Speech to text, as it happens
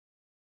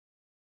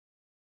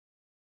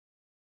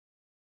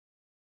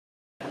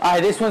All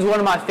right, this one's one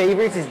of my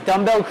favorites. It's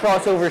dumbbell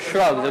crossover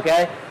shrugs,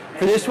 okay?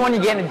 For this one,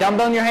 you're getting a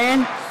dumbbell in your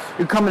hand,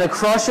 you're coming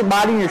across your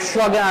body, and you're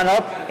shrugging on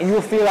up, and you'll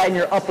feel that in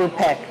your upper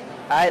pec.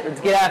 All right, let's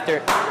get after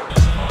it.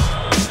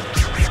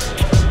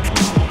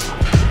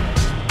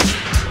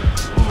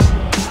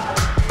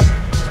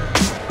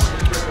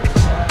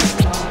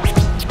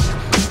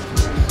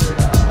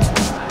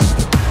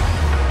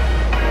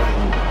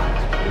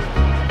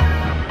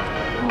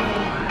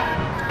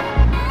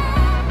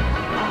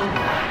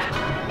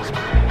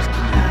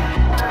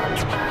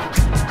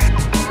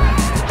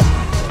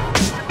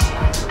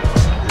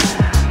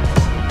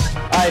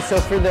 Alright,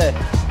 so for the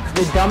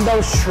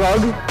dumbbell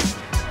shrug,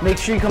 make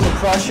sure you come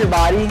across your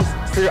body.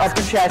 For your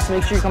upper chest,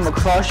 make sure you come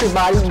across your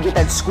body and get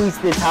that squeeze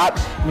to the top.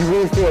 You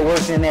really feel it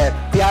working in there.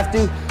 If you have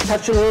to,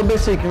 touch it a little bit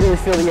so you can really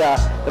feel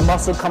the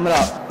muscle coming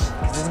up.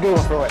 This is a good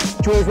one for it.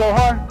 Joy's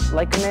Wohar,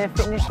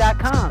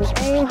 likeamanfitness.com.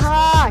 Aim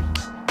high.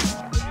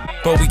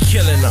 But we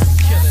killing them.